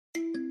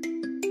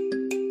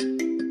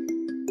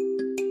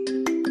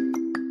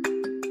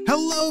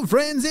Hello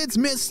friends, it's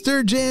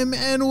Mr. Jim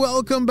and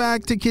welcome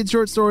back to Kid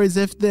Short Stories.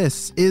 If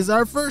this is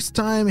our first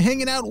time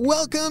hanging out,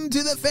 welcome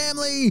to the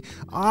family.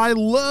 I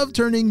love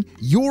turning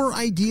your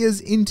ideas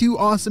into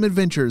awesome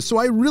adventures. So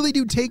I really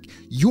do take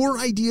your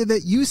idea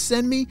that you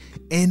send me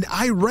and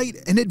I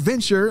write an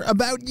adventure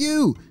about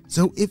you.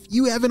 So if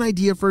you have an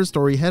idea for a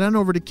story, head on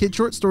over to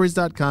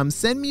kidshortstories.com,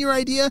 send me your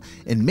idea,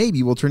 and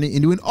maybe we'll turn it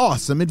into an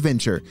awesome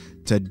adventure.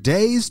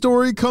 Today's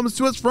story comes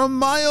to us from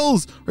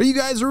Miles. Are you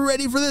guys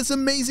ready for this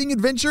amazing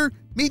adventure?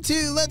 Me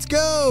too, let's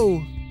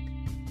go!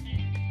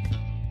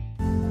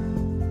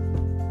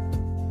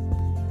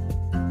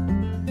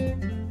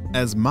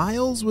 As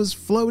Miles was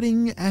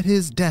floating at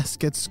his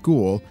desk at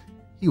school,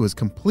 he was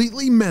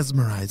completely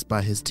mesmerized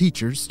by his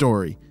teacher's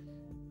story.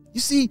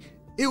 You see,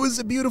 it was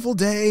a beautiful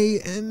day,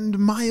 and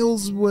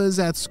Miles was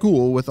at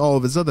school with all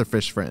of his other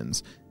fish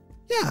friends.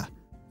 Yeah,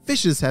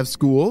 fishes have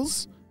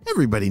schools.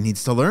 Everybody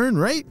needs to learn,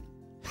 right?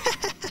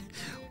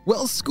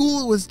 Well,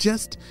 school was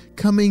just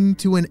coming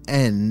to an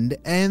end,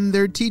 and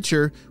their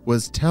teacher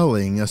was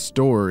telling a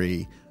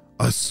story.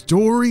 A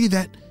story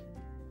that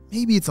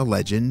maybe it's a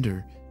legend,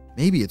 or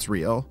maybe it's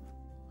real.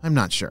 I'm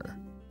not sure,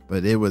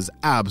 but it was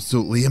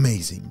absolutely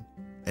amazing.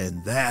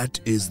 And that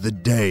is the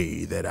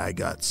day that I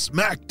got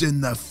smacked in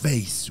the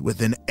face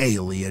with an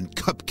alien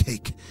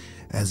cupcake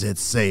as it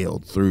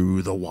sailed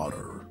through the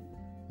water.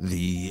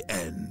 The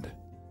end.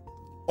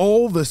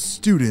 All the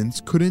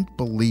students couldn't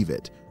believe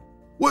it.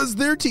 Was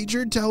their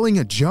teacher telling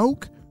a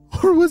joke,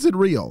 or was it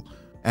real?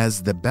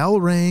 As the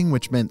bell rang,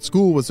 which meant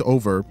school was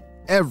over,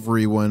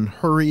 everyone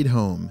hurried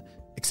home,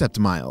 except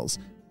Miles.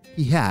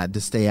 He had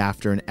to stay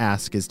after and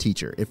ask his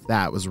teacher if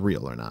that was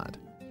real or not.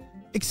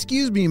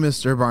 "Excuse me,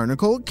 Mr.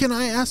 Barnacle, can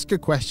I ask a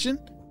question?"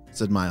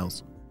 said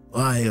Miles.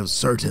 "Why,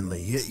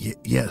 certainly.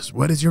 Yes,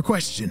 what is your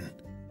question?"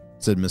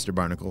 said Mr.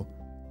 Barnacle.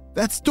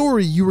 "That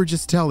story you were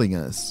just telling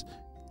us.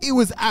 It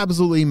was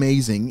absolutely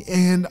amazing,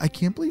 and I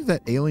can't believe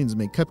that aliens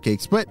make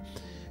cupcakes, but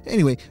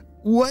anyway,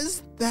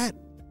 was that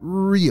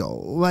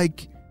real?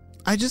 Like,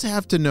 I just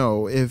have to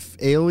know if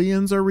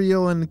aliens are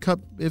real and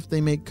if they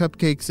make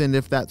cupcakes and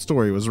if that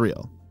story was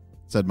real,"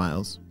 said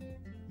Miles.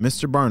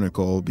 Mr.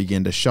 Barnacle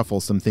began to shuffle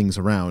some things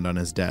around on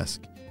his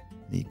desk.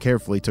 He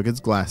carefully took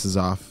his glasses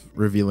off,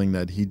 revealing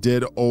that he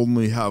did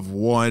only have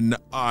one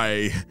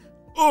eye.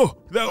 Oh,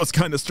 that was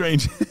kind of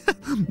strange.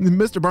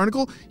 Mr.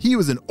 Barnacle, he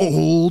was an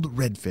old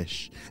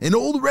redfish. An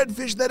old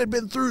redfish that had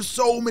been through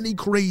so many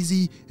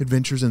crazy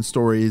adventures and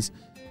stories,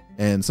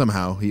 and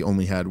somehow he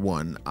only had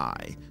one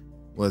eye.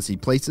 Well, as he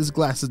placed his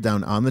glasses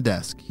down on the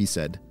desk, he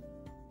said,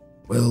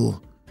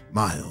 "Well,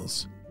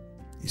 Miles,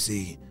 you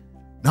see,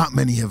 not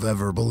many have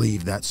ever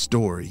believed that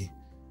story.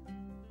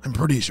 I'm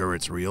pretty sure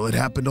it's real. It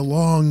happened a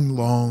long,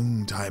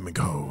 long time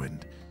ago,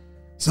 and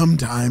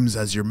sometimes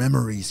as your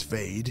memories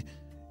fade,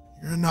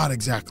 you're not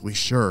exactly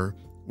sure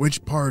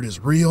which part is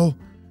real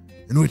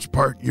and which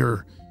part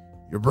your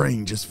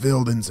brain just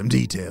filled in some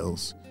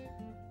details.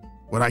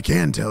 What I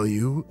can tell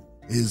you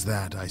is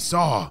that I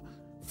saw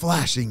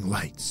flashing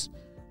lights,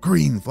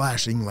 green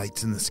flashing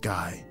lights in the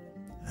sky.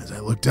 As I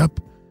looked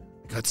up,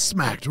 I got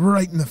smacked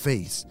right in the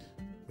face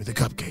with a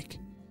cupcake.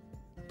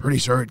 Pretty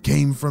sure it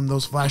came from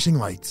those flashing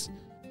lights,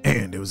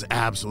 and it was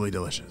absolutely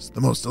delicious. The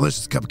most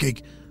delicious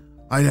cupcake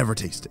I'd ever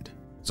tasted.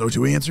 So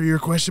to answer your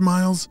question,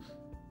 Miles,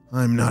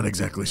 I'm not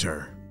exactly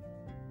sure,"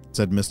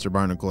 said Mr.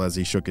 Barnacle as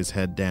he shook his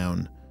head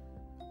down.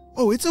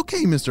 "Oh, it's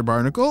okay, Mr.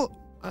 Barnacle.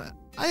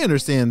 I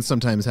understand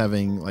sometimes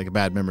having like a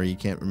bad memory, you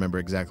can't remember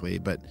exactly,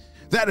 but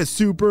that is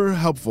super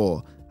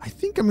helpful. I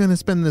think I'm going to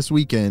spend this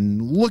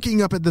weekend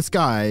looking up at the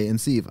sky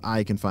and see if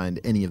I can find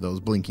any of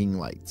those blinking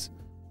lights."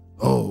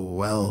 "Oh,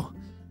 well,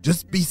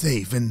 just be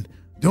safe and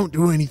don't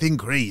do anything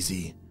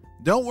crazy."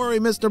 "Don't worry,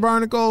 Mr.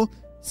 Barnacle,"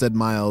 said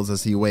Miles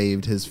as he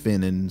waved his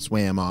fin and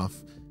swam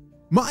off.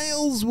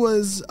 Miles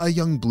was a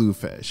young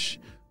bluefish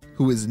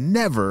who was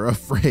never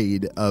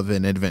afraid of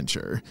an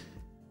adventure.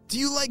 Do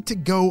you like to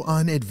go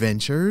on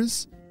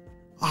adventures?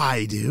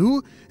 I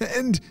do.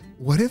 And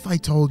what if I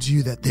told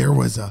you that there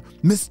was a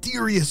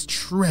mysterious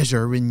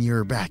treasure in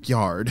your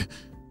backyard?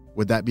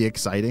 Would that be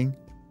exciting?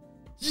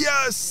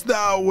 Yes,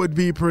 that would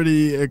be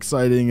pretty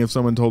exciting if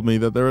someone told me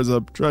that there was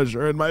a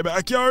treasure in my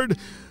backyard.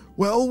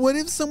 Well, what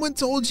if someone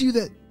told you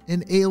that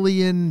an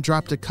alien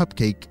dropped a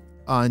cupcake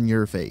on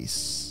your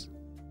face?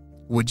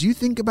 Would you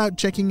think about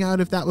checking out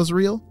if that was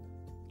real?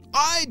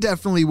 I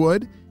definitely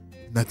would.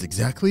 And that's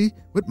exactly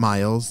what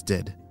Miles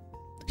did.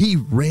 He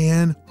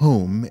ran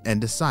home and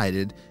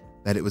decided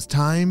that it was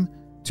time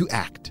to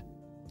act.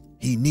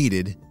 He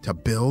needed to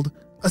build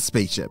a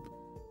spaceship.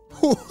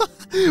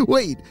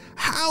 Wait,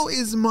 how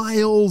is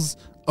Miles,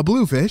 a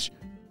bluefish,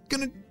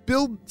 gonna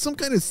build some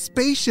kind of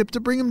spaceship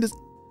to bring him to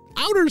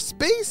outer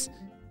space?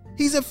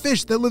 He's a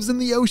fish that lives in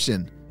the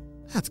ocean.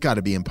 That's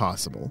gotta be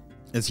impossible.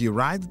 As he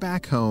arrived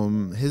back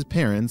home, his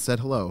parents said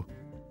hello.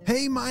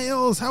 "Hey,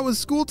 Miles, how was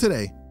school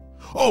today?"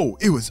 "Oh,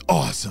 it was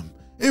awesome.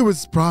 It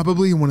was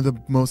probably one of the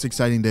most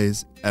exciting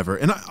days ever.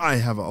 And I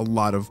have a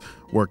lot of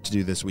work to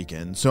do this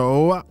weekend.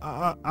 So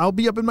I'll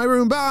be up in my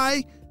room.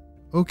 Bye."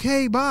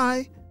 "Okay,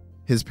 bye."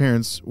 His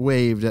parents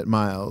waved at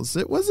Miles.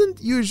 It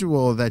wasn't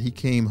usual that he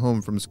came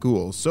home from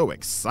school so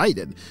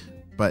excited,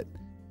 but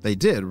they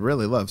did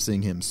really love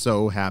seeing him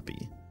so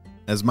happy.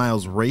 As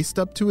Miles raced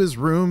up to his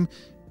room,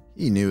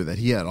 he knew that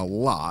he had a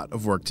lot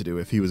of work to do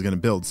if he was going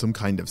to build some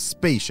kind of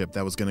spaceship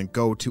that was going to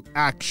go to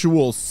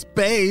actual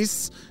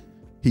space.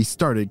 He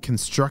started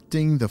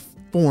constructing the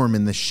form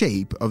and the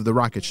shape of the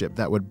rocket ship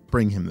that would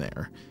bring him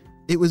there.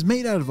 It was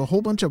made out of a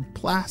whole bunch of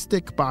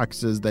plastic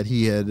boxes that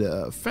he had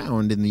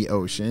found in the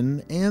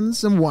ocean and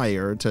some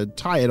wire to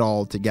tie it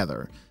all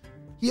together.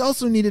 He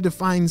also needed to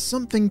find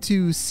something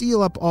to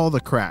seal up all the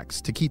cracks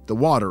to keep the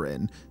water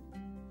in.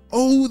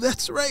 Oh,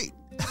 that's right.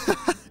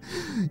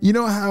 You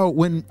know how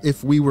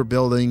if we were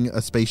building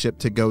a spaceship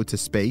to go to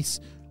space,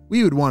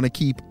 we would want to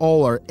keep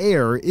all our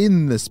air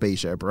in the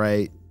spaceship,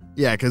 right?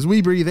 Yeah, because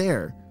we breathe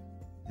air.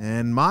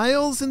 And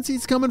Miles, since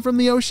he's coming from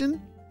the ocean,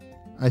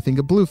 I think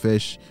a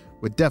bluefish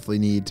would definitely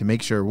need to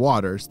make sure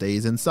water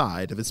stays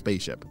inside of his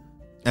spaceship.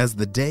 As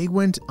the day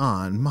went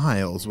on,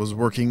 Miles was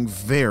working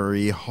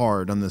very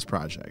hard on this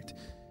project.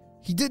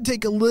 He did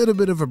take a little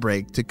bit of a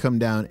break to come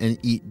down and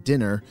eat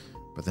dinner,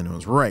 but then it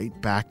was right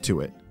back to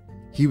it.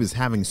 He was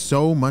having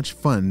so much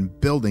fun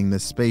building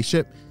this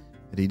spaceship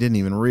that he didn't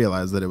even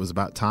realize that it was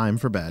about time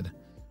for bed.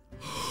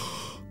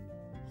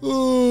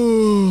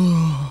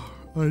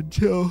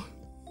 Until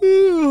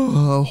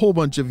a whole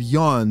bunch of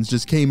yawns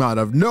just came out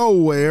of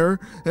nowhere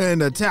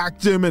and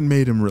attacked him and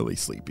made him really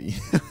sleepy.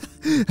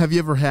 Have you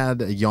ever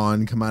had a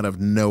yawn come out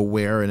of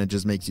nowhere and it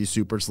just makes you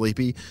super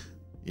sleepy?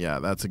 Yeah,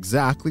 that's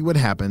exactly what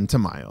happened to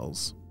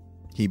Miles.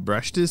 He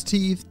brushed his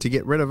teeth to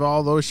get rid of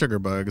all those sugar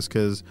bugs,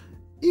 because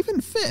even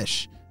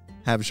fish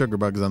have sugar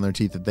bugs on their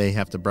teeth that they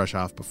have to brush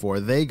off before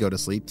they go to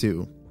sleep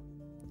too.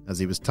 As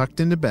he was tucked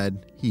into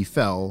bed, he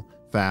fell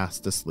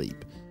fast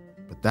asleep.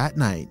 But that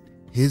night,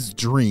 his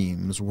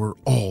dreams were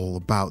all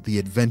about the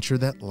adventure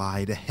that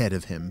lied ahead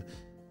of him.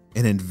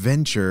 An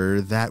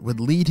adventure that would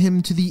lead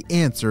him to the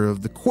answer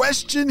of the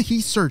question he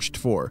searched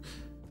for.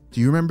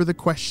 Do you remember the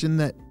question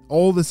that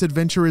all this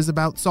adventure is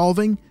about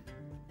solving?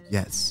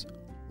 Yes.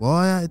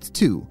 Well, it's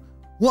two.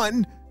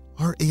 One,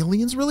 are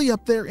aliens really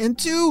up there? And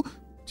two,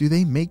 do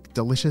they make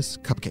delicious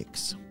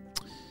cupcakes?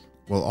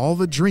 Well, all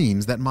the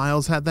dreams that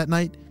Miles had that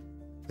night,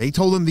 they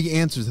told him the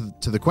answer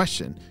to the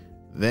question.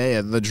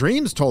 The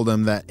dreams told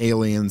him that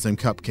aliens and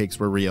cupcakes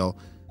were real,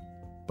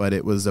 but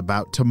it was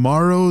about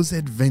tomorrow's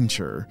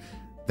adventure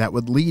that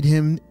would lead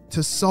him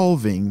to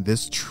solving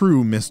this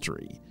true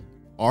mystery.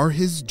 Are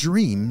his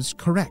dreams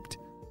correct?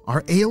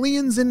 Are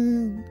aliens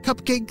and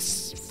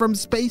cupcakes from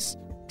space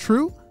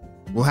true?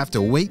 We'll have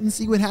to wait and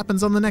see what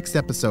happens on the next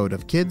episode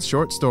of Kids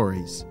Short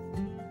Stories.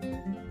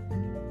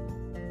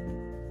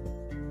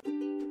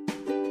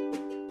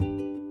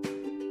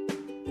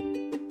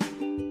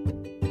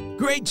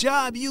 Great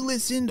job, you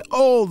listened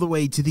all the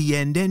way to the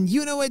end, and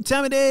you know what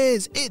time it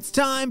is. It's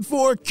time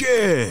for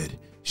Kid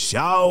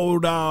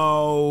Shoutouts.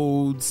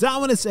 I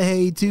want to say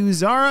hey to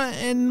Zara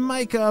and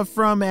Micah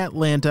from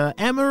Atlanta,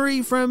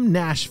 Emery from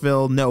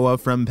Nashville, Noah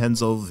from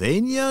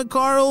Pennsylvania,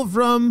 Carl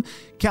from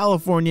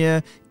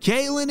California,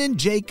 Kaylin and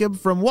Jacob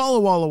from Walla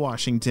Walla,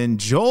 Washington,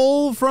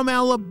 Joel from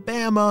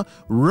Alabama,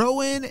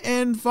 Rowan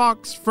and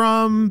Fox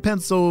from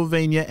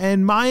Pennsylvania,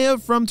 and Maya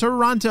from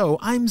Toronto.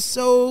 I'm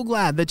so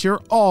glad that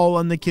you're all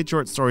on the Kid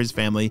Short Stories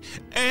family.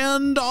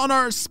 And on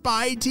our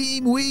spy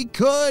team, we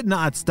could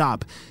not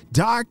stop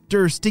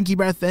Dr. Stinky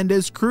Breath and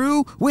his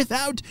crew.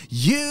 Without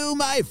you,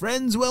 my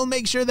friends, will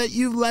make sure that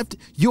you've left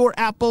your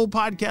Apple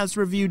Podcast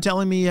review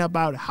telling me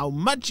about how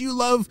much you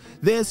love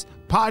this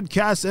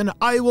podcast, and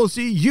I will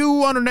see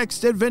you on our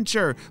next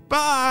adventure.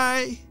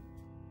 Bye!